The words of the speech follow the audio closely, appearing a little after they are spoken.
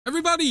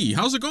Everybody,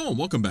 how's it going?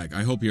 Welcome back.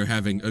 I hope you're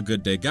having a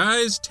good day.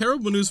 Guys,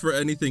 terrible news for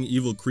anything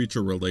evil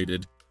creature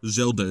related.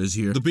 Zelda is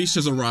here. The beast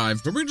has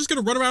arrived. But we're just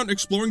gonna run around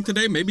exploring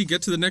today, maybe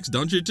get to the next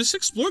dungeon. Just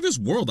explore this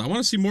world. I want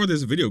to see more of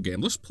this video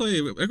game. Let's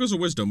play Echoes of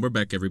Wisdom. We're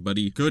back,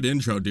 everybody. Good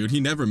intro, dude. He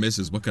never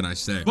misses. What can I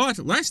say? But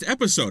last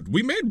episode,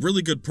 we made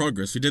really good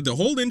progress. We did the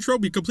whole intro,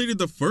 we completed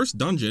the first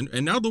dungeon,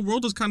 and now the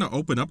world is kind of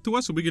open up to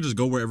us, so we can just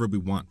go wherever we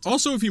want.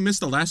 Also, if you missed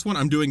the last one,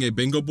 I'm doing a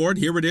bingo board.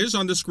 Here it is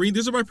on the screen.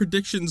 These are my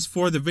predictions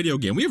for the video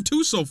game. We have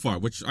 2 so far,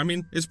 which, I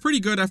mean, is pretty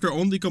good after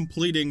only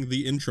completing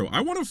the intro.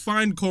 I want to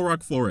find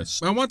Korok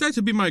Forest. I want that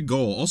to be my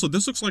goal. Also,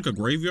 this looks like a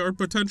graveyard,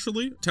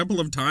 potentially.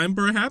 Temple of Time,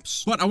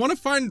 perhaps. But I want to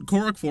find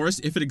Korok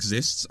Forest if it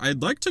exists.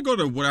 I'd like to go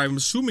to what I'm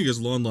assuming is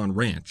Lon Lon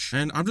Ranch,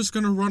 and I'm just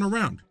gonna run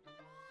around.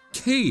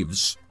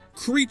 Caves,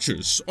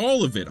 creatures,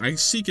 all of it. I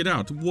seek it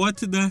out. What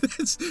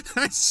the?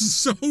 That's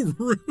so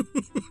rude.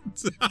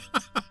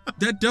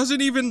 That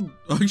doesn't even,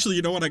 actually,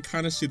 you know what? I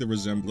kind of see the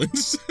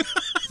resemblance.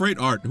 Great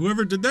art.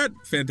 Whoever did that,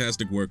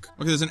 fantastic work.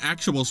 Okay, there's an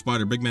actual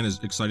spider. Big Man is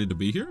excited to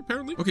be here,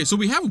 apparently. Okay, so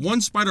we have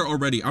 1 spider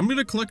already. I'm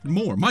gonna collect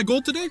more. My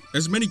goal today,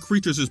 as many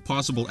creatures as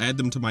possible, add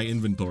them to my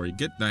inventory.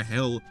 Get the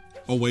hell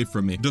away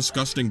from me.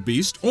 Disgusting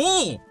beast.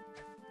 Oh!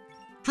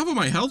 Half of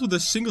my health with a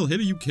single hit,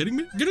 are you kidding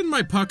me? Get in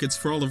my pockets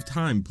for all of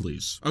time,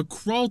 please. A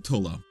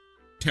Crawltula.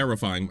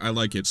 Terrifying, I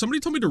like it. Somebody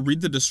told me to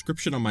read the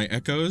description on my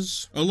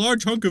echoes. A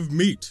large hunk of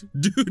meat.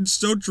 Dude,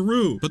 so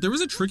true. But there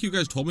was a trick you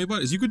guys told me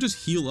about, is you could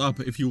just heal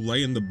up if you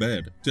lay in the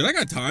bed. Dude, I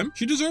got time.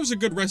 She deserves a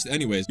good rest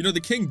anyways. You know, the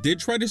king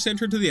did try to send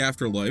her to the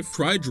afterlife.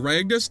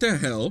 Dragged us to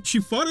hell. She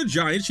fought a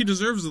giant. She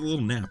deserves a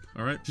little nap,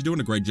 all right? She's doing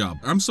a great job.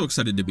 I'm so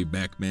excited to be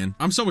back, man.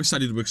 I'm so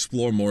excited to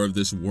explore more of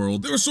this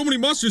world. There are so many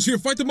monsters here.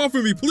 Fight them off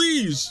for me,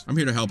 please. I'm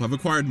here to help. I've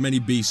acquired many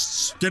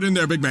beasts. Get in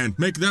there, big man.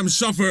 Make them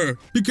suffer.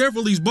 Be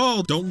careful, he's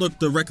bald. Don't look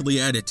directly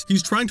at it.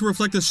 He's trying to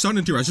reflect the sun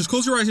into your eyes. Just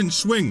close your eyes and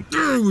swing.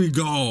 There we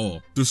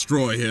go.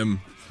 Destroy him.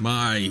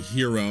 My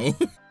hero.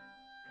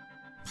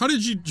 How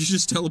did you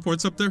just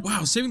teleport up there?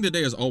 Wow, saving the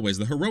day as always.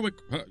 The heroic...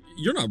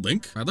 you're not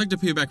Link. I'd like to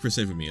pay you back for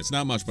saving me. It's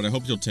not much, but I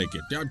hope you'll take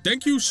it. Yeah,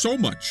 thank you so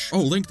much.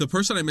 Oh, Link, the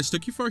person I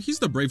mistook you for, he's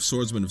the brave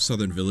swordsman of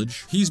Southern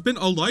Village. He's been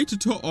a light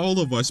to all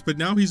of us, but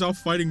now he's off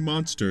fighting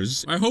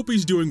monsters. I hope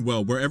he's doing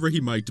well, wherever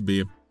he might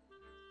be.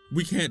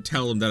 We can't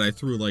tell him that I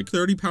threw like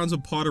 30 pounds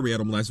of pottery at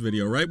him last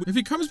video, right? If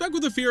he comes back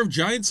with a fear of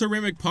giant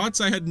ceramic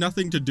pots, I had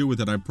nothing to do with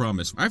it, I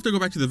promise. I have to go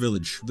back to the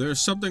village. There's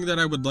something that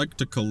I would like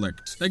to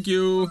collect. Thank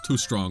you. Too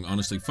strong,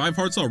 honestly. 5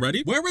 hearts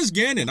already? Where is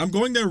Ganon? I'm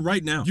going there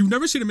right now. You've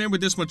never seen a man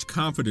with this much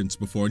confidence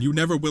before, and you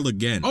never will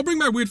again. I'll bring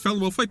my weird fellow.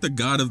 We'll fight the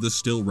god of the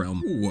still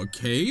realm. Ooh, a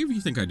cave?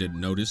 You think I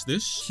didn't notice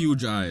this?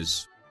 Huge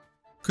eyes.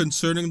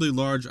 Concerningly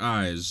large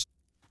eyes.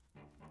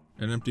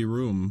 An empty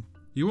room.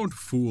 You won't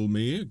fool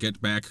me.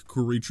 Get back,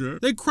 creature.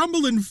 They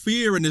crumble in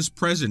fear in his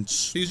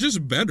presence. He's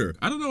just better.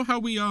 I don't know how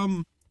we, I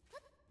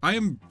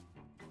am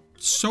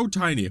so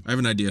tiny. I have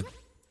an idea.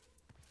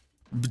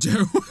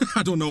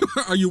 I don't know.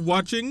 Are you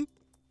watching?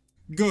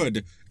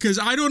 Good. Because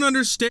I don't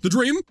understand. The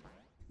dream?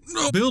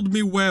 No. Build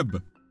me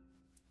web.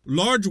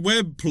 Large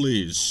web,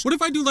 please. What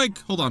if I do like,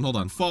 hold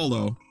on.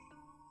 Follow.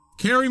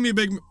 Carry me,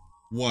 big...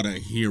 What a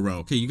hero.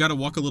 Okay, you gotta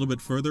walk a little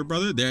bit further,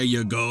 brother. There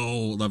you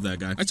go. Love that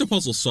guy. That's a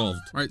puzzle solved.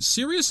 All right,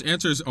 serious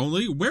answers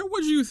only. Where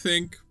would you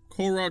think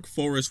Korok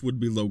Forest would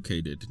be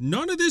located?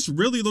 None of this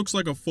really looks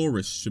like a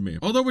forest to me.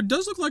 Although it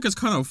does look like it's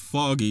kind of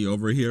foggy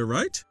over here,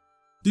 right?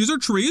 These are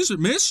trees.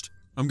 Mist?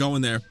 I'm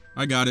going there.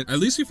 I got it. At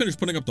least we finished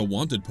putting up the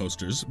wanted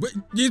posters. Wait,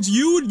 it's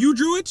you? You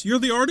drew it? You're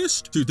the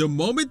artist? Dude, the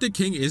moment the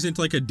king isn't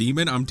like a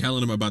demon, I'm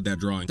telling him about that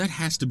drawing. That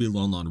has to be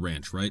Lon Lon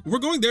Ranch, right? We're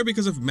going there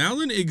because if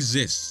Malin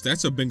exists,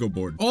 that's a bingo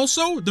board.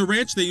 Also, the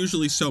ranch, they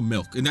usually sell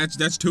milk, and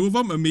that's 2 of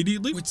them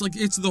immediately. It's like,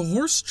 it's the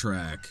horse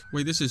track.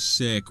 Wait, this is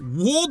sick.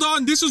 Hold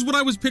on, this is what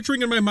I was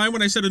picturing in my mind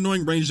when I said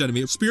annoying ranged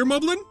enemy. Spear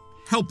Moblin?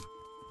 Help.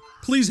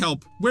 Please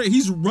help. Wait,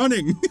 he's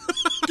running.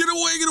 Get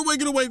away, get away,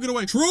 get away, get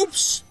away.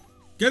 Troops,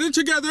 get it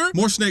together.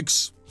 More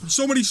snakes.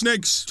 So many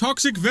snakes.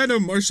 Toxic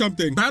venom or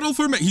something. Battle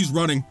for me. He's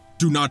running.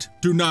 Do not.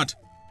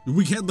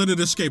 We can't let it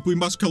escape. We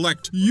must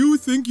collect. You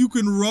think you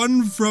can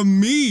run from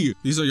me?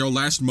 These are your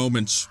last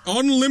moments.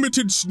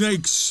 Unlimited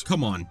snakes.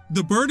 Come on.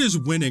 The bird is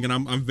winning and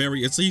I'm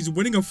very, he's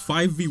winning a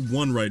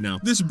 5v1 right now.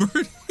 This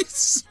bird is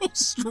so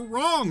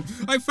strong.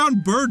 I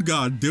found Bird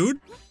God, dude.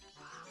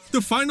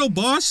 The final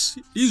boss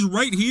is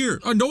right here.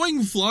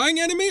 Annoying flying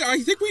enemy? I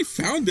think we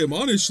found him,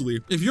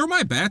 honestly. If you're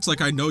my bats,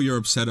 like I know you're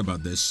upset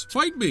about this.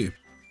 Fight me.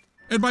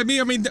 And by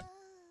me, I mean,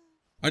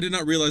 I did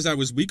not realize I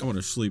was weak. I want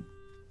to sleep,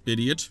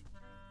 idiot.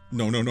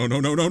 No.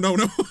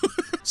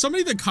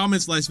 Somebody in the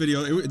comments last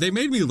video, they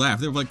made me laugh.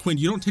 They were like, Quinn,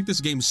 you don't take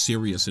this game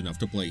serious enough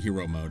to play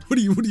hero mode. What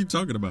are you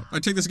talking about? I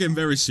take this game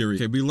very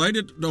serious. Okay, we light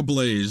it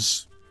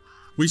ablaze.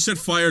 We set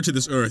fire to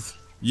this earth.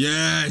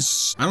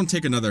 Yes. I don't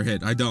take another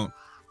hit. I don't.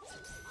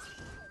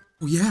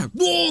 Oh, yeah.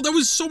 Whoa, that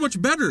was so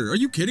much better. Are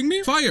you kidding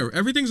me? Fire.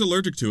 Everything's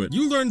allergic to it.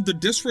 You learned the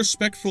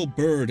disrespectful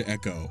bird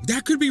echo.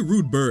 That could be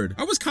rude bird.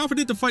 I was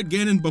confident to fight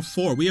Ganon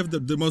before. We have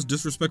the most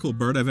disrespectful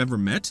bird I've ever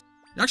met.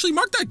 Actually,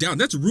 mark that down.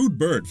 That's rude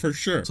bird for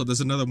sure. So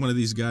there's another one of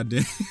these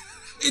goddamn...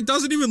 It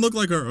doesn't even look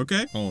like her,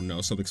 okay? Oh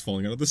no, something's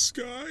falling out of the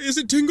sky. Is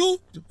it Tingle?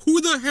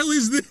 Who the hell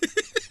is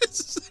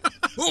this?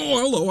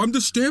 Oh, hello, I'm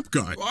the stamp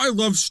guy. I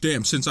love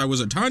stamps since I was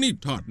a tiny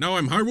tot. Now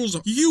I'm Hyrule's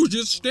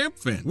hugest stamp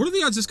fan. What are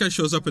the odds this guy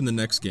shows up in the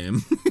next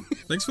game?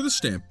 Thanks for the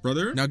stamp,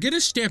 brother. Now get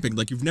us stamping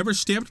like you've never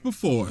stamped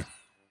before.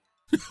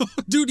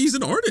 Dude, he's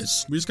an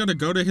artist. We just gotta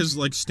go to his,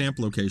 like, stamp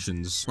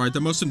locations. All right,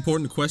 the most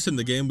important quest in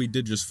the game, we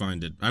did just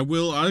find it.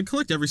 I'll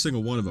collect every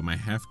single one of them. I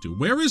have to.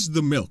 Where is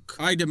the milk?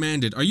 I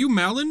demand it. Are you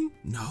Malin?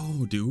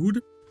 No,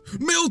 dude.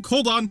 Milk!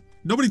 Hold on.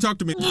 Nobody talk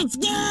to me. Let's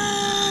go!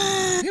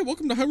 Hey,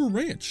 welcome to Hyrule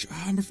Ranch.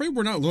 I'm afraid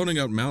we're not loaning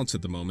out mounts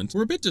at the moment.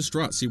 We're a bit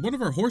distraught. See, one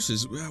of our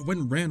horses went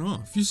and ran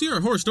off. If you see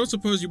our horse, don't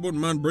suppose you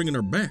wouldn't mind bringing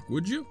her back,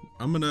 would you?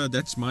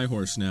 That's my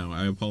horse now.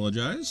 I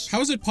apologize. How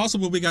is it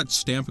possible we got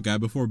Stamp Guy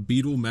before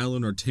Beetle,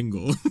 Malin, or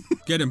Tingle?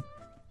 Get him.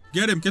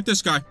 Get him. Get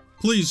this guy.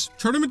 Please,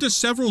 turn him into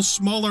several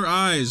smaller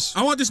eyes.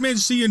 I want this man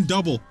seeing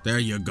double. There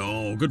you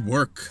go. Good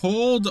work.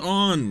 Hold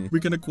on. We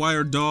can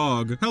acquire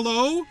dog.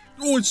 Hello?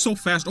 Oh, it's so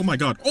fast. Oh my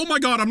god. Oh my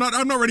god. I'm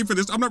not ready for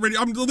this. I'm not ready.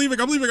 I'm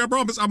leaving. I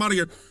promise. I'm out of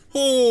here.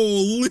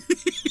 Holy.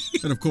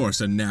 And of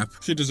course, a nap.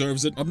 She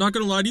deserves it. I'm not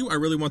gonna lie to you. I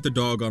really want the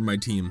dog on my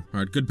team.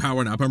 All right, good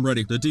power nap. I'm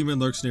ready. The demon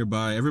lurks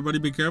nearby. Everybody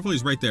be careful.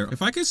 He's right there.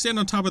 If I can stand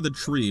on top of the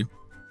tree.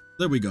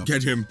 There we go.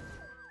 Get him.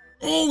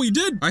 Oh, he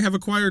did! I have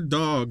acquired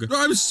dog.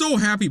 I'm so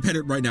happy. Pet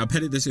it right now.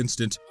 Pet it this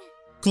instant.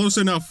 Close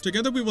enough.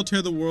 Together we will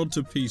tear the world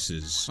to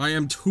pieces. I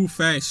am too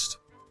fast.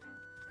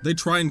 They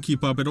try and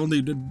keep up. It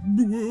only...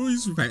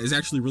 It's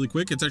actually really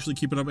quick. It's actually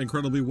keeping up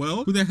incredibly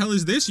well. Who the hell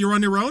is this? You're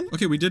on your own?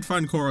 Okay, we did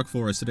find Korok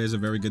Forest. Today is a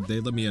very good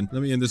day. Let me in.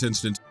 Let me in this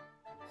instant.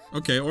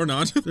 Okay, or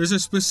not. There's a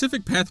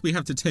specific path we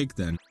have to take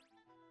then.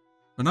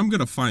 And I'm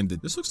gonna find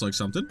it. This looks like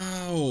something.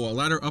 Oh, a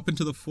ladder up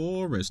into the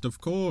forest, of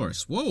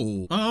course.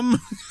 Whoa.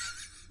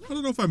 I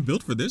don't know if I'm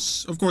built for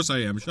this. Of course I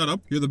am. Shut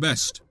up. You're the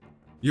best.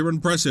 You're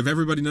impressive.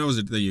 Everybody knows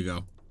it. There you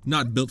go.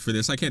 Not built for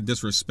this. I can't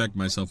disrespect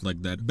myself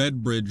like that.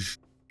 Bed bridge.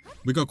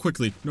 We go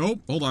quickly.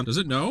 Nope. Hold on. Does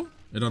it know?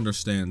 It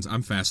understands.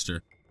 I'm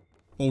faster.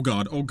 Oh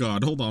god. Oh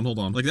god. Hold on. Hold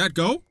on. Like that.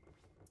 Go.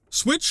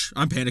 Switch.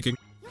 I'm panicking.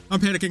 I'm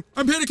panicking.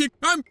 I'm panicking.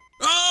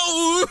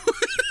 Oh!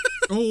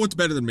 Oh, it's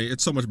better than me.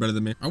 It's so much better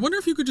than me. I wonder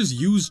if you could just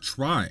use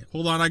try.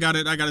 Hold on. I got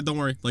it. I got it. Don't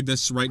worry. Like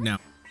this right now.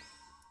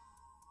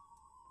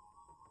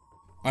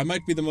 I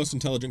might be the most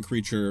intelligent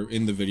creature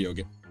in the video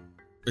game.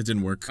 It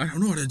didn't work. I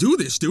don't know how to do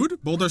this,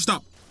 dude. Boulder,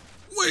 stop.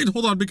 Wait,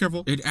 hold on, be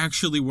careful. It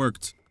actually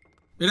worked.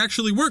 It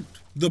actually worked.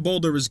 The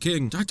boulder is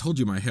king. I told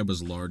you my head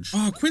was large.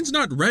 Oh, Quinn's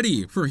not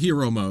ready for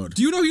hero mode.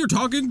 Do you know who you're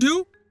talking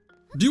to?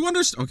 Do you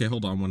understand? Okay,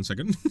 hold on one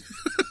second.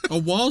 A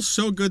wall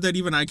so good that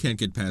even I can't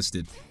get past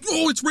it.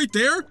 Oh, it's right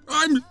there.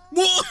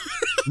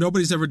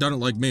 Nobody's ever done it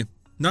like me.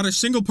 Not a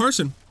single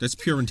person. That's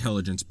pure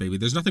intelligence, baby.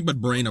 There's nothing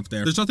but brain up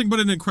there. There's nothing but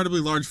an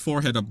incredibly large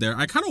forehead up there.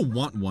 I kind of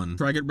want one.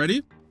 Try get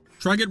ready?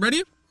 Try get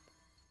ready?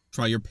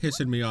 Try, you're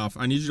pissing me off.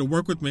 I need you to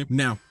work with me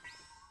now.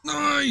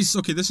 Nice!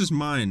 Okay, this is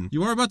mine.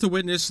 You are about to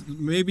witness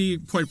maybe,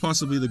 quite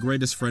possibly, the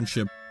greatest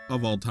friendship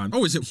of all time.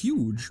 Oh, is it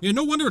huge? Yeah,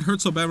 no wonder it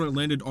hurt so bad when it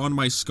landed on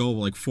my skull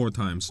like 4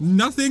 times.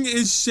 Nothing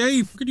is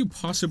safe. What could you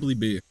possibly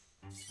be?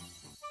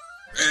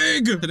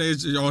 Egg! Today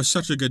is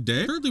such a good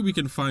day. Surely we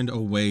can find a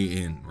way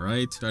in,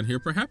 right? Down here,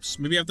 perhaps?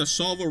 Maybe I have to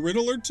solve a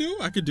riddle or two?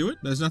 I could do it.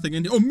 There's nothing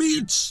in here. Oh,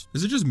 meats!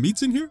 Is it just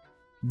meats in here?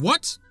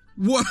 What?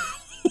 What?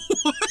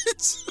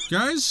 What?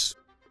 Guys,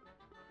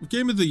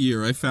 game of the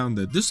year, I found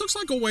it. This looks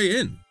like a way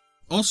in.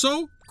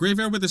 Also,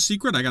 graveyard with a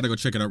secret? I gotta go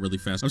check it out really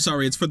fast. I'm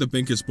sorry, it's for the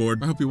Binkus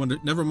board. I hope you wonder.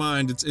 Never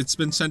mind, it's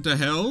been sent to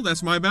hell.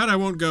 That's my bad, I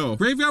won't go.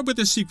 Graveyard with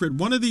a secret,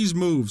 one of these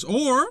moves,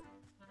 or...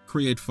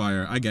 create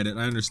fire. I get it.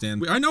 I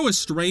understand. I know a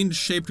strange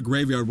shaped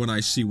graveyard when I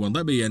see one.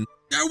 Let me in.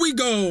 There we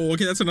go.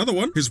 Okay, that's another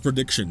one. His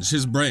predictions,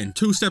 his brain.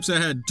 2 steps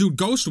ahead. Dude,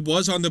 Ghost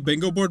was on the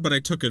bingo board, but I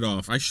took it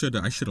off. I should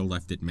have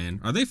left it, man.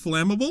 Are they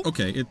flammable?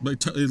 Okay, it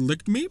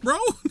licked me, bro.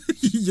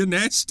 You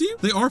nasty?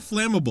 They are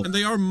flammable, and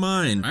they are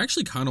mine. I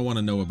actually kind of want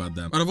to know about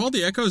them. Out of all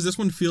the echoes, this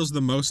one feels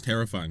the most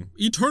terrifying.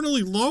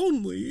 Eternally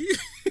lonely.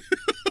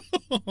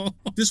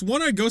 This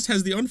one-eyed ghost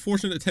has the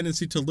unfortunate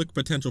tendency to lick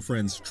potential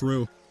friends.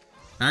 True.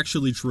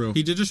 Actually true.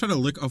 He did just try to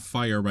lick a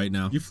fire right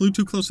now. You flew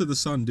too close to the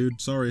sun,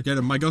 dude. Sorry. Get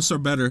him. My ghosts are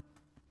better.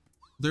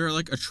 They're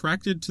like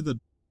attracted to the...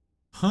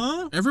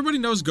 Huh? Everybody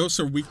knows ghosts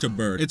are weak to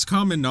bird. It's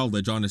common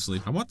knowledge,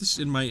 honestly. I want this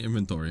in my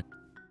inventory.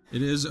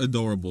 It is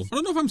adorable. I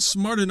don't know if I'm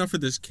smart enough for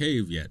this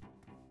cave yet.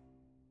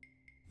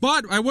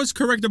 But I was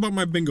correct about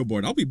my bingo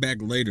board. I'll be back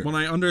later when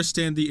I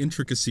understand the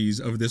intricacies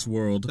of this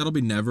world. That'll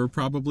be never,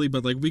 probably,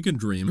 but like, we can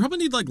dream. Probably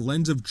need like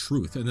lens of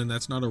truth, and then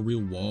that's not a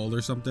real wall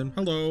or something.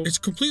 Hello. It's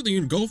completely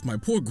engulfed my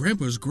poor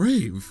grandpa's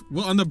grave.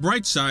 Well, on the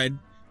bright side,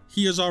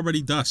 he is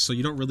already dust, so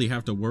you don't really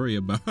have to worry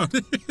about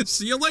it.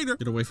 See you later.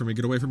 Get away from me,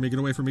 get away from me, get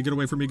away from me, get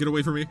away from me, get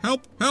away from me.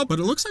 Help, help. But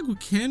it looks like we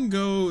can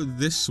go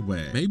this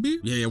way. Maybe?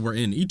 Yeah, we're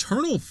in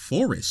Eternal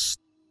Forest.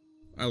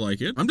 I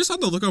like it. I'm just on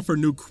the lookout for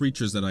new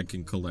creatures that I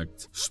can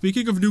collect.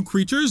 Speaking of new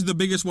creatures, the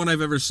biggest one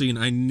I've ever seen.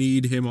 I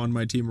need him on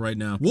my team right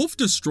now. Wolf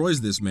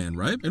destroys this man,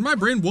 right? In my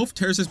brain, Wolf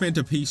tears this man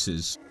to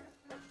pieces.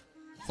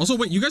 Also,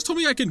 wait, you guys told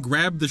me I can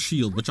grab the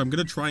shield, which I'm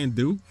gonna try and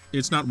do.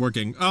 It's not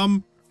working.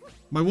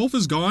 My wolf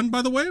is gone,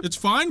 by the way. It's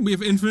fine. We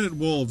have infinite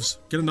wolves.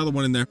 Get another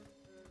one in there.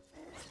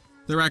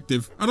 They're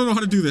active. I don't know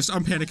how to do this.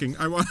 I'm panicking.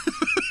 I want...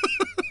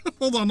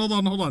 Hold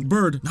on.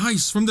 Bird.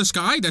 Nice. From the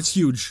sky? That's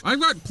huge. I've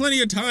got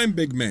plenty of time,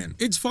 big man.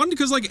 It's fun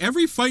because, like,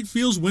 every fight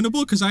feels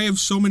winnable because I have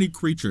so many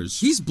creatures.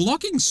 He's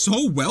blocking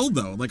so well,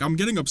 though. Like, I'm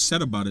getting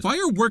upset about it.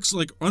 Fire works,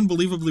 like,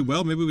 unbelievably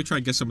well. Maybe we try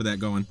and get some of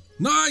that going.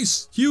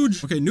 Nice.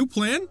 Huge. Okay, new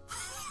plan.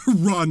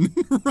 Run.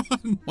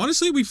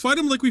 Honestly, we fight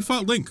him like we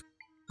fought Link.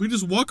 We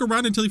just walk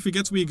around until he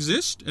forgets we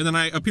exist, and then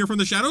I appear from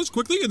the shadows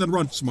quickly, and then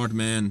run. Smart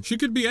man. She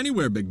could be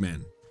anywhere, big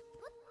man.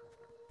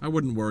 I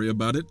wouldn't worry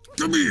about it.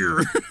 Come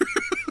here.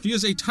 She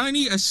is a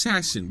tiny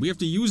assassin. We have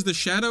to use the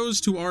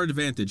shadows to our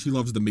advantage. He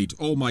loves the meat.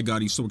 Oh my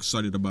god, he's so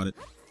excited about it.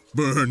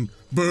 Burn.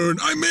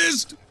 I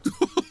missed.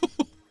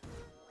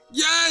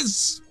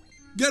 Yes.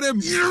 Get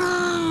him.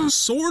 Yeah!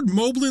 Sword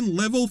Moblin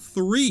level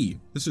 3.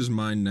 This is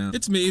mine now.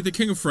 It's me, the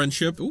king of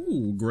friendship.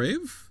 Ooh,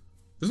 grave.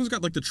 This one's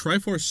got like the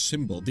Triforce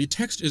symbol. The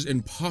text is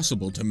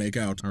impossible to make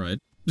out. All right.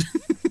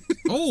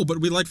 Oh, but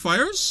we light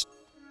fires?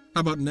 How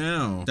about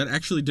now? That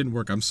actually didn't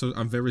work.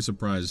 I'm very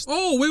surprised.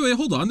 Oh, wait,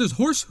 hold on. There's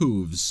horse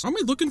hooves. Aren't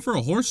we looking for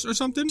a horse or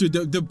something? Dude,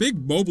 the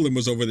big Moblin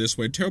was over this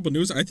way. Terrible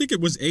news. I think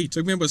it was 8.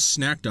 Big man was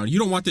snacked on. You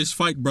don't want this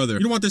fight, brother. You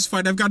don't want this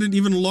fight. I've got an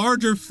even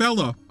larger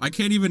fella. I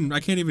can't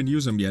even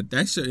use him yet.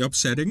 That's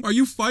upsetting. Are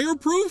you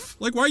fireproof?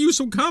 Like, why are you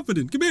so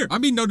confident? Come here. I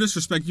mean, no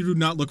disrespect. You do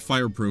not look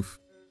fireproof.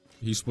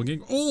 He's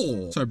swinging.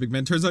 Oh, sorry, big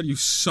man. Turns out you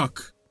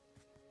suck.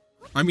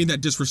 I mean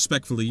that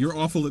disrespectfully. You're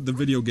awful at the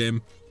video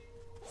game.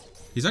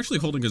 He's actually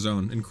holding his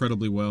own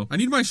incredibly well. I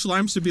need my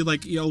slimes to be,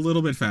 like, a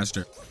little bit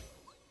faster.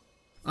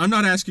 I'm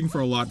not asking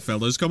for a lot,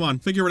 fellas. Come on,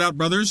 figure it out,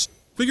 brothers.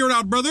 Figure it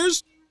out,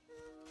 brothers!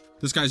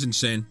 This guy's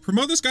insane.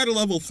 Promote this guy to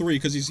level 3,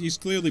 because he's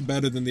clearly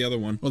better than the other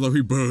one. Although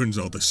he burns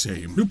all the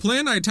same. New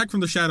plan, I attack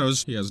from the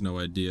shadows. He has no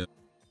idea.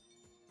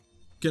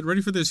 Get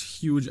ready for this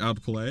huge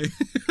outplay.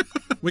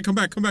 Wait, come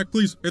back,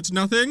 please. It's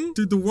nothing?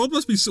 Dude, the world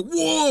must be so-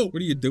 Whoa! What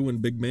are you doing,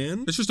 big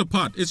man? It's just a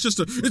pot.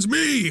 It's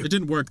me! It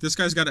didn't work. This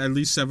guy's got at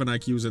least 7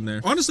 IQs in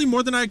there. Honestly,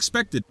 more than I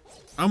expected.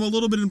 I'm a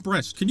little bit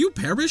impressed. Can you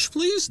perish,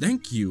 please?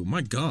 Thank you.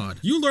 My god.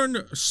 You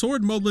learn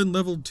Sword Moblin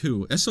level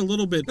 2. That's a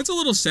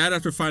little sad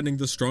after finding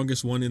the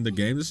strongest one in the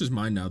game. This is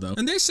mine now, though.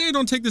 And they say I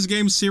don't take this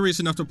game serious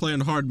enough to play in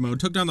hard mode.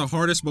 Took down the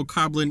hardest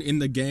Bokoblin in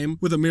the game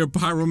with a mere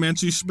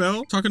pyromancy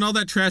spell. Talking all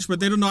that trash,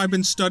 but they don't know I've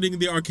been studying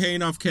the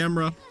arcane off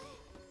camera.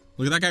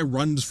 Look, that guy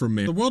runs from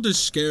me. The world is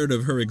scared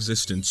of her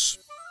existence.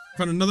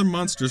 Found another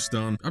monster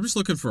stone. I'm just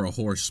looking for a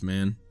horse,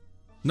 man.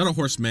 Not a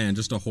horseman,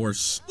 just a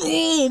horse.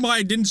 Oh my,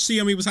 I didn't see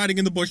him. He was hiding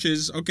in the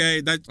bushes.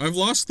 Okay, I've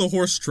lost the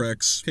horse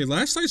tracks. Okay,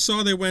 last I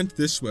saw they went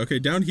this way. Okay,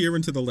 down here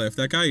and to the left.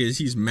 That guy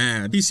he's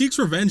mad. He seeks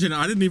revenge and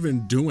I didn't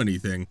even do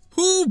anything.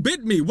 Who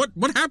bit me? What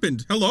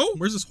happened? Hello?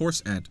 Where's this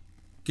horse at?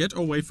 Get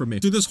away from me.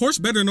 Dude, this horse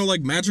better know,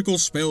 like, magical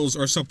spells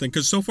or something,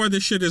 because so far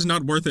this shit is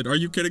not worth it. Are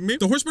you kidding me?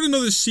 The horse better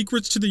know the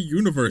secrets to the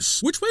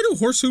universe. Which way do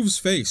horse hooves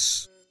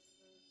face?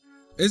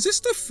 Is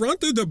this the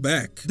front or the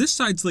back? This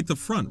side's like the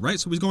front, right?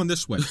 So he's going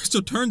this way. So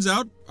turns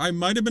out, I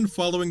might have been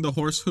following the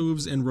horse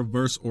hooves in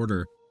reverse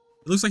order.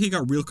 It looks like he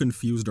got real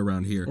confused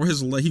around here. Or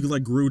he,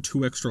 like, grew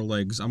 2 extra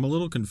legs. I'm a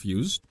little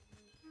confused.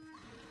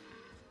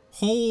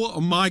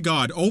 Oh my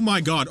god. Oh my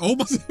god. Oh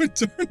my... It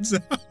turns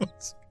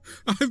out...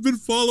 I've been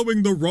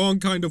following the wrong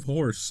kind of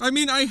horse. I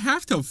mean, I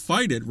have to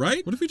fight it,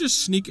 right? What if we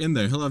just sneak in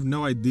there? He'll have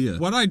no idea.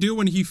 What I do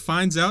when he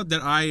finds out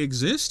that I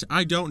exist,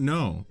 I don't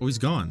know. Oh, he's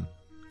gone.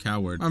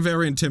 Coward. I'm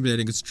very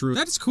intimidating, it's true.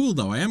 That is cool,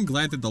 though. I am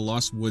glad that the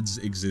Lost Woods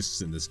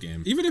exists in this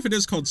game. Even if it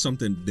is called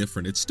something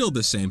different, it's still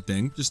the same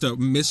thing. Just a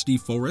misty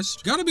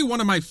forest. Gotta be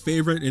one of my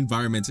favorite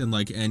environments in,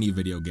 like, any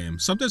video game.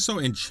 Something so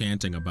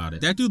enchanting about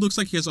it. That dude looks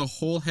like he has a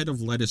whole head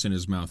of lettuce in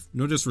his mouth.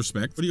 No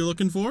disrespect. What are you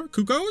looking for?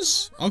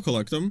 Cuckoos? I'll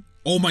collect them.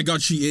 Oh my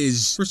god, she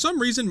is. For some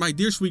reason, my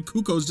dear sweet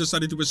Cuckoos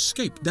decided to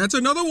escape. That's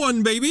another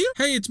one, baby.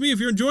 Hey, it's me. If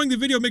you're enjoying the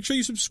video, make sure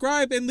you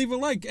subscribe and leave a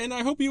like. And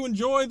I hope you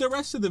enjoy the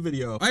rest of the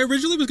video. I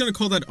originally was gonna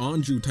call that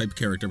Anju type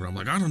character, but I'm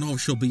like, I don't know if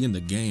she'll be in the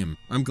game.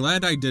 I'm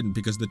glad I didn't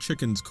because the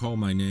chickens call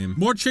my name.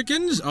 More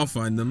chickens? I'll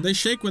find them. They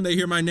shake when they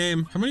hear my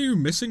name. How many are you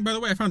missing, by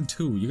the way? I found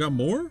 2. You got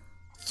more?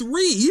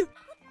 3?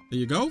 There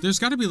you go. There's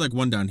gotta be like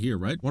one down here,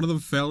 right? One of them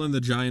fell in the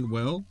giant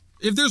well.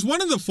 If there's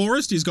one in the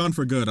forest, he's gone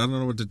for good. I don't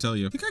know what to tell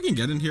you. I think I can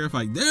get in here if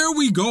I... There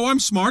we go. I'm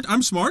smart.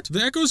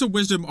 The echoes of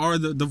wisdom are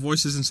the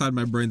voices inside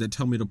my brain that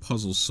tell me to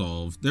puzzle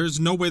solve. There's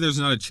no way there's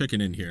not a chicken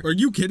in here. Are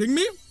you kidding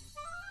me?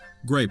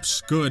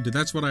 Grapes. Good.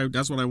 That's what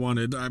I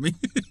wanted. I mean,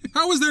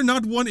 how is there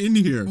not one in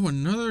here? Oh,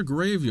 another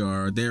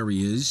graveyard. There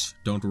he is.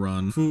 Don't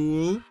run.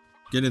 Fool.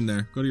 Get in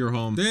there. Go to your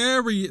home.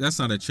 That's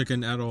not a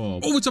chicken at all.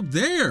 Oh, it's up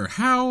there.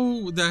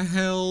 How the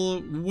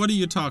hell? What are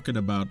you talking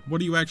about? What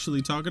are you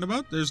actually talking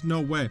about? There's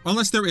no way.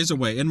 Unless there is a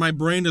way, and my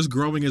brain is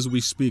growing as we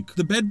speak.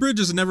 The bed bridge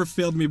has never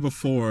failed me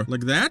before.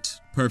 Like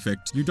that?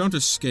 Perfect. You don't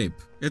escape.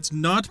 It's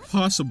not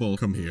possible.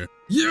 Come here.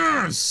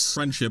 Yes!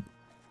 Friendship.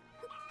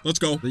 Let's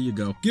go. There you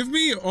go. Give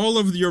me all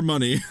of your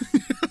money.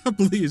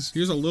 Please,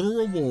 here's a little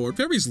reward.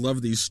 Fairies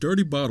love these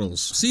sturdy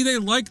bottles. See, they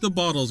like the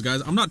bottles,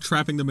 guys. I'm not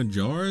trapping them in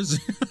jars.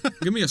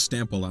 Give me a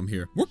stamp while I'm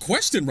here. We're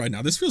questing right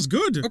now. This feels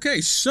good.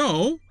 Okay,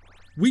 so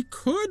we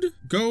could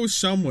go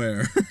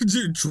somewhere.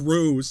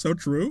 True, so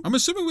true. I'm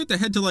assuming we have to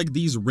head to like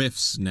these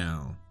rifts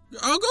now.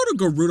 I'll go to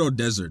Gerudo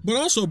Desert, but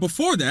also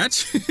before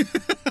that,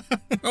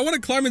 I want to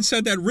climb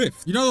inside that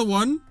rift. You know the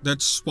one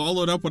that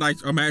swallowed up what I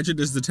imagined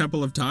is the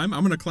Temple of Time?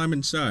 I'm gonna climb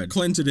inside.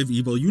 Cleanse it of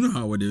evil, you know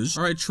how it is.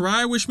 All right,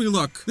 try wish me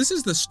luck. This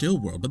is the still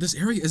world, but this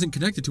area isn't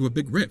connected to a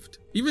big rift.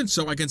 Even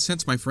so, I can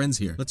sense my friends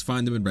here. Let's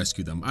find them and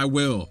rescue them. I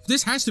will.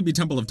 This has to be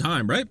Temple of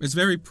Time, right? It's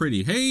very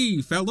pretty.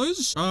 Hey,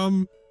 fellas,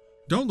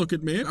 don't look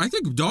at me. I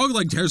think dog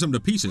like tears him to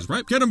pieces,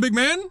 right? Get him, big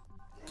man.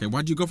 Okay,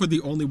 why'd you go for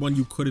the only one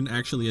you couldn't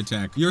actually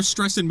attack? You're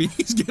stressing me.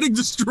 He's getting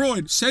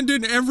destroyed. Send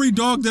in every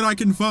dog that I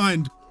can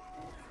find.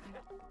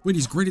 Wait,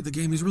 he's great at the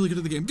game. He's really good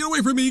at the game. Get away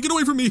from me. Get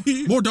away from me.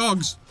 More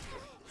dogs.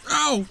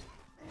 Ow.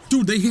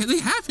 Dude, they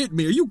have hit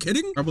me. Are you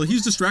kidding? Oh, well,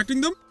 he's distracting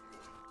them?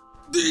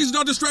 He's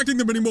not distracting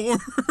them anymore.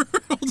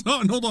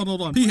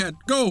 Hold on. P-head,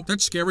 go.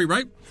 That's scary,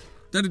 right?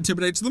 That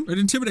intimidates them. It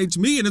intimidates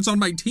me, and it's on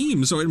my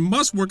team, so it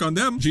must work on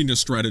them. Genius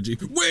strategy.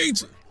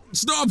 Wait.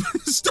 Stop!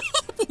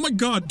 Stop! Oh my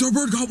god! The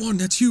bird got one!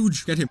 That's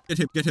huge! Get him!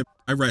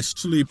 I rest.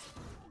 Sleep.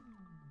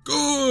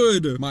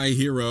 Good! My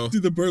hero.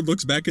 Dude, the bird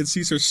looks back and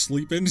sees her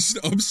sleeping,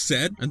 just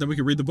upset. And then we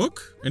can read the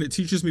book, and it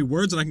teaches me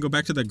words, and I can go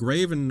back to the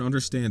grave and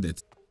understand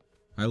it.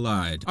 I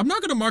lied. I'm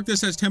not gonna mark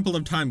this as Temple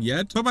of Time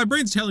yet, but my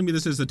brain's telling me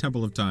this is the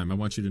Temple of Time. I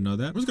want you to know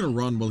that. I'm just gonna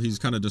run while he's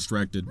kind of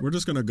distracted. We're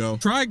just gonna go.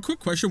 Quick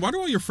question. Why do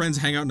all your friends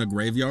hang out in a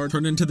graveyard?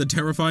 Turn into the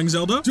terrifying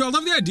Zelda? Dude, I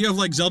love the idea of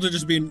like Zelda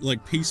just being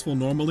like peaceful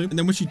normally. And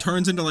then when she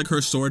turns into like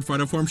her sword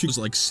fighter form, she's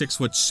like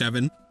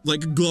 6'7",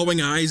 like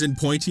glowing eyes and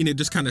pointing. It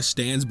just kind of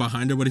stands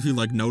behind her, but if you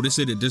like notice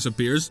it, it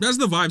disappears. That's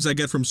the vibes I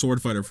get from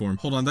sword fighter form.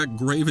 Hold on, that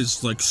grave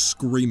is like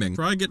screaming.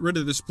 Try get rid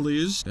of this,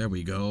 please. There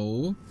we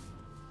go.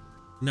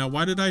 Now,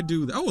 why did I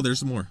do that? Oh,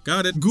 there's more.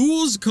 Got it.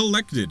 Ghouls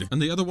collected.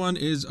 And the other one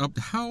is up.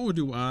 How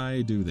do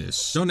I do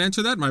this? Don't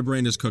answer that. My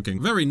brain is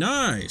cooking. Very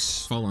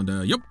nice. Fall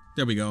onto, yep.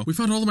 There we go. We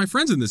found all of my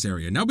friends in this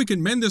area. Now we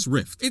can mend this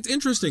rift. It's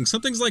interesting.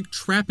 Something's like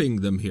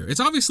trapping them here.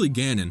 It's obviously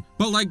Ganon,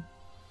 but like,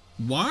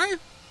 why?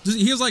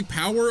 He has like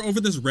power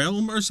over this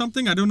realm or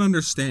something? I don't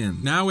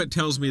understand. Now it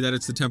tells me that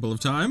it's the Temple of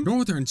Time.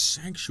 Northern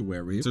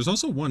Sanctuary. There's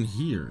also one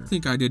here. I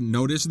think I didn't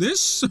notice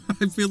this.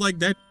 I feel like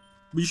that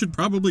we should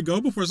probably go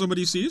before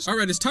somebody sees. All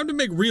right, it's time to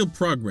make real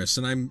progress,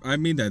 and I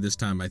mean that this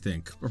time, I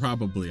think.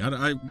 Probably.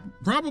 I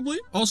probably.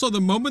 Also, the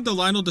moment the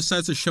Lionel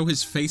decides to show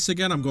his face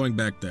again, I'm going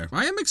back there.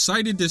 I am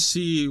excited to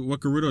see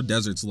what Gerudo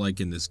Desert's like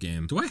in this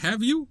game. Do I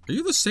have you? Are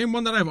you the same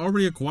one that I've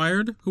already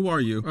acquired? Who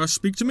are you?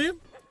 Speak to me?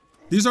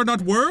 These are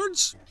not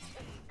words?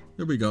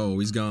 There we go,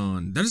 he's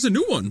gone. That is a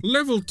new one.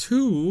 Level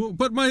 2,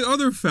 but my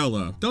other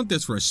fella. Don't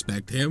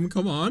disrespect him,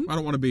 come on. I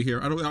don't want to be here.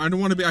 I don't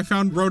want to be, I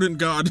found rodent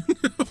god.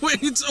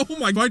 Wait, oh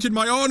my, fight in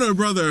my honor,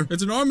 brother.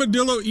 It's an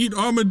armadillo eat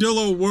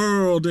armadillo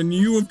world, and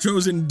you have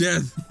chosen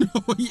death.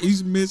 No,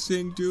 he's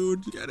missing,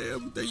 dude. Get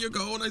him. There you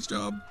go, nice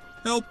job.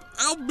 Help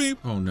me.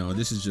 Oh no,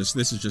 this is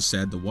just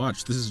sad to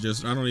watch. This is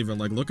just, I don't even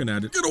like looking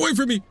at it. Get away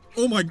from me.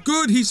 Oh my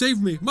good, he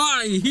saved me.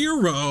 My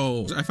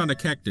hero. I found a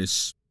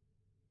cactus.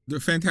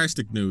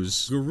 Fantastic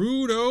news.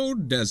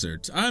 Gerudo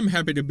Desert. I'm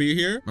happy to be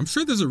here. I'm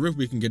sure there's a rift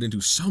we can get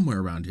into somewhere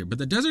around here, but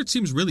the desert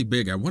seems really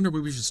big. I wonder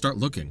where we should start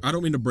looking. I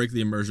don't mean to break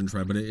the immersion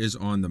trap, but it is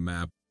on the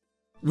map.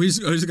 I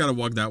just gotta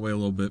walk that way a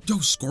little bit. Yo,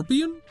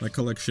 scorpion? My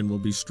collection will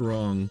be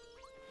strong.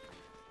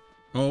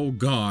 Oh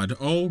god.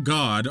 Oh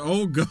god.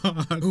 Oh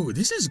god. Oh,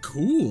 this is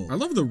cool. I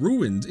love the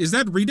ruins. Is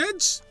that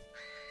Redeads?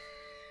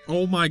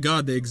 Oh my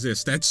god, they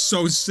exist. That's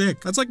so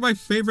sick. That's like my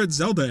favorite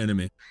Zelda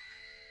enemy.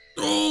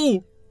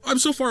 Oh! I'm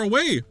so far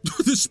away.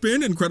 The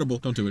spin, incredible.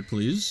 Don't do it,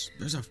 please.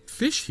 There's a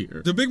fish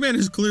here. The big man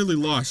is clearly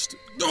lost.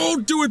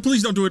 Don't do it,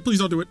 please don't do it, please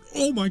don't do it.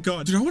 Oh my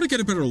god. Dude, I want to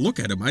get a better look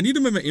at him. I need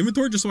him in my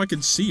inventory just so I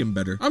can see him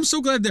better. I'm so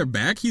glad they're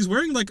back. He's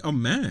wearing like a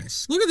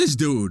mask. Look at this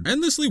dude.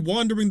 Endlessly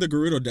wandering the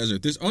Gerudo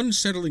Desert. This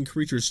unsettling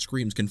creature's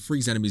screams can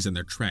freeze enemies in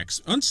their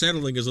tracks.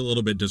 Unsettling is a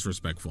little bit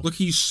disrespectful. Look,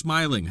 he's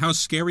smiling. How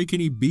scary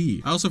can he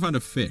be? I also found a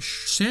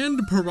fish.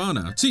 Sand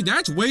piranha. See,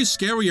 that's way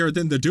scarier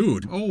than the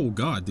dude. Oh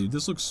god, dude,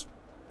 this looks...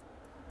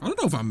 I don't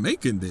know if I'm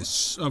making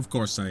this. Of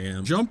course I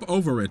am. Jump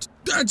over it.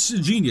 That's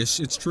genius.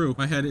 It's true.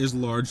 My head is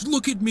large.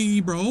 Look at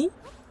me, bro.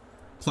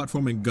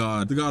 Platforming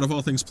god. The god of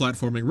all things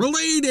platforming.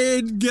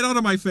 Related! Get out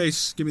of my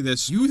face. Give me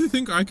this. You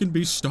think I can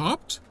be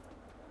stopped?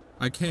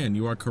 I can.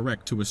 You are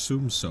correct to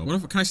assume so. What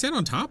if, can I stand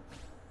on top?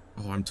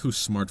 Oh, I'm too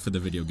smart for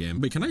the video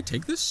game. Wait, can I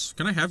take this?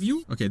 Can I have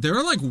you? Okay, there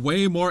are like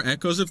way more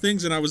echoes of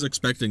things than I was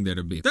expecting there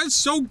to be. That's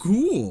so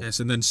cool. Yes,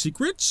 and then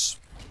secrets?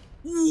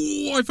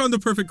 Ooh, I found the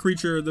perfect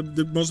creature,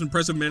 the most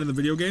impressive man in the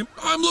video game.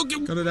 I'm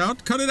looking. Cut it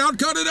out, cut it out,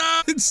 cut it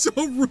out. It's so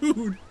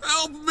rude.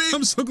 Help me.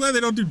 I'm so glad they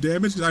don't do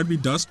damage because I'd be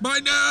dust by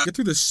now. Get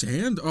through the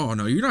sand? Oh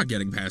no, you're not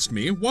getting past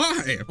me.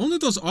 Why? Only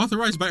those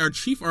authorized by our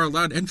chief are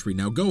allowed entry.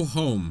 Now go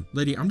home.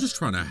 Lady, I'm just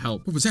trying to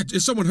help. What was that?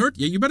 Is someone hurt?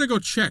 Yeah, you better go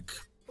check.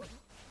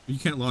 You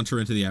can't launch her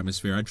into the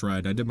atmosphere. I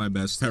tried. I did my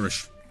best.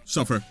 Perish.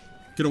 Suffer.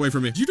 Get away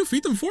from me. Did you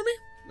defeat them for me?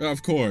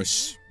 Of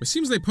course. It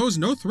seems they pose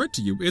no threat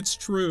to you. It's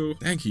true.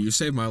 Thank you, you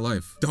saved my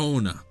life.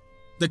 Dona,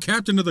 the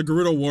captain of the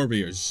Gerudo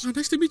Warriors. Oh,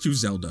 nice to meet you,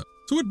 Zelda.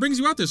 So what brings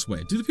you out this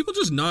way? Do the people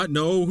just not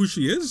know who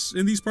she is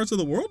in these parts of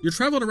the world? You're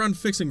traveling around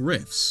fixing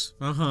rifts.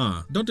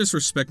 Uh-huh. Don't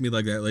disrespect me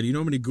like that, lady. You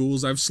know how many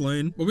ghouls I've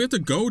slain? Well, we have to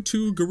go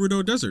to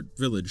Gerudo Desert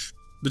Village.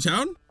 The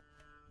town?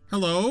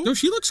 Hello? No,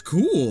 she looks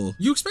cool.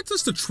 You expect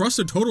us to trust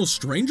a total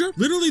stranger?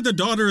 Literally the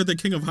daughter of the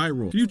King of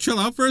Hyrule. Can you chill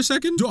out for a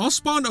second? I'll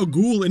spawn a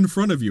ghoul in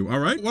front of you, all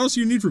right? What else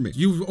do you need from me?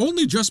 You've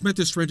only just met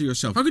this stranger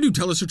yourself. How can you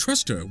tell us to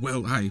trust her?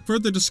 Well,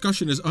 further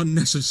discussion is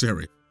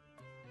unnecessary.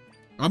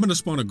 I'm gonna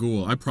spawn a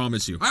ghoul, I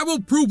promise you. I will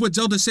prove what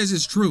Zelda says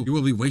is true. You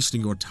will be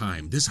wasting your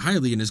time. This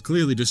Hylian is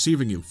clearly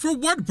deceiving you. For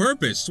what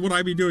purpose would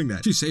I be doing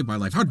that? She saved my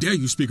life. How dare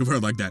you speak of her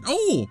like that?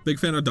 Oh, big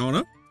fan of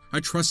Donna. I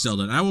trust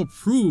Zelda, and I will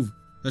prove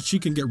that she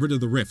can get rid of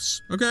the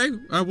rifts. Okay,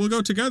 we'll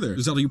go together.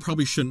 Zelda, you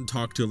probably shouldn't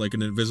talk to like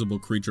an invisible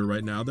creature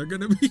right now. They're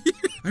gonna be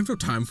I have no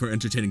time for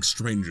entertaining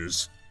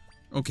strangers.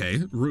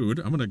 Okay, rude.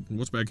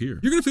 What's back here?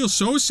 You're gonna feel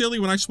so silly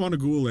when I spawn a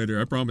ghoul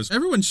later, I promise.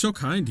 Everyone's so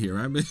kind here.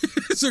 I mean,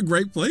 it's a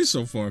great place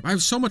so far. I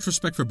have so much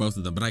respect for both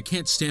of them, but I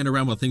can't stand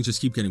around while things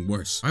just keep getting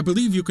worse. I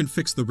believe you can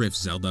fix the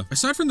rifts, Zelda.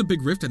 Aside from the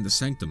big rift and the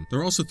sanctum, there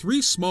are also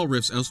 3 small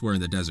rifts elsewhere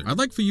in the desert. I'd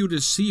like for you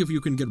to see if you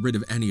can get rid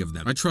of any of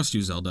them. I trust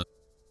you, Zelda.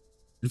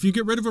 If you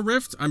get rid of a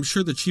rift, I'm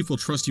sure the chief will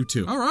trust you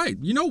too. All right,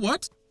 you know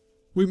what?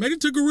 We made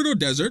it to Gerudo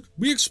Desert.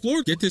 We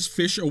explored. Get this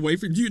fish away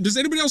from you. Does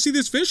anybody else see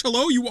this fish?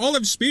 Hello? You all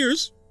have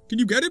spears. Can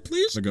you get it,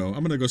 please? I'm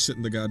gonna go sit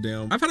in the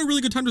goddamn... I've had a really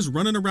good time just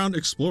running around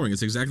exploring.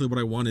 It's exactly what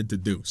I wanted to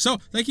do. So,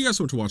 thank you guys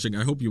so much for watching.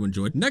 I hope you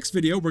enjoyed. Next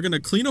video, we're gonna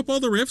clean up all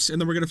the rifts,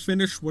 and then we're gonna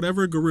finish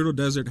whatever Gerudo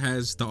Desert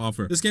has to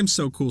offer. This game's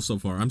so cool so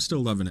far. I'm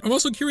still loving it. I'm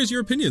also curious your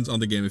opinions on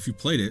the game if you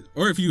played it,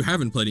 or if you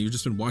haven't played it, you've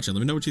just been watching.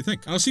 Let me know what you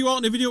think. I'll see you all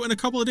in a video in a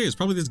couple of days.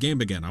 Probably this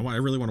game again. I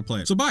really want to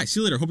play it. So bye.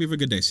 See you later. Hope you have a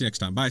good day. See you next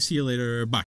time. Bye. See you later. Bye.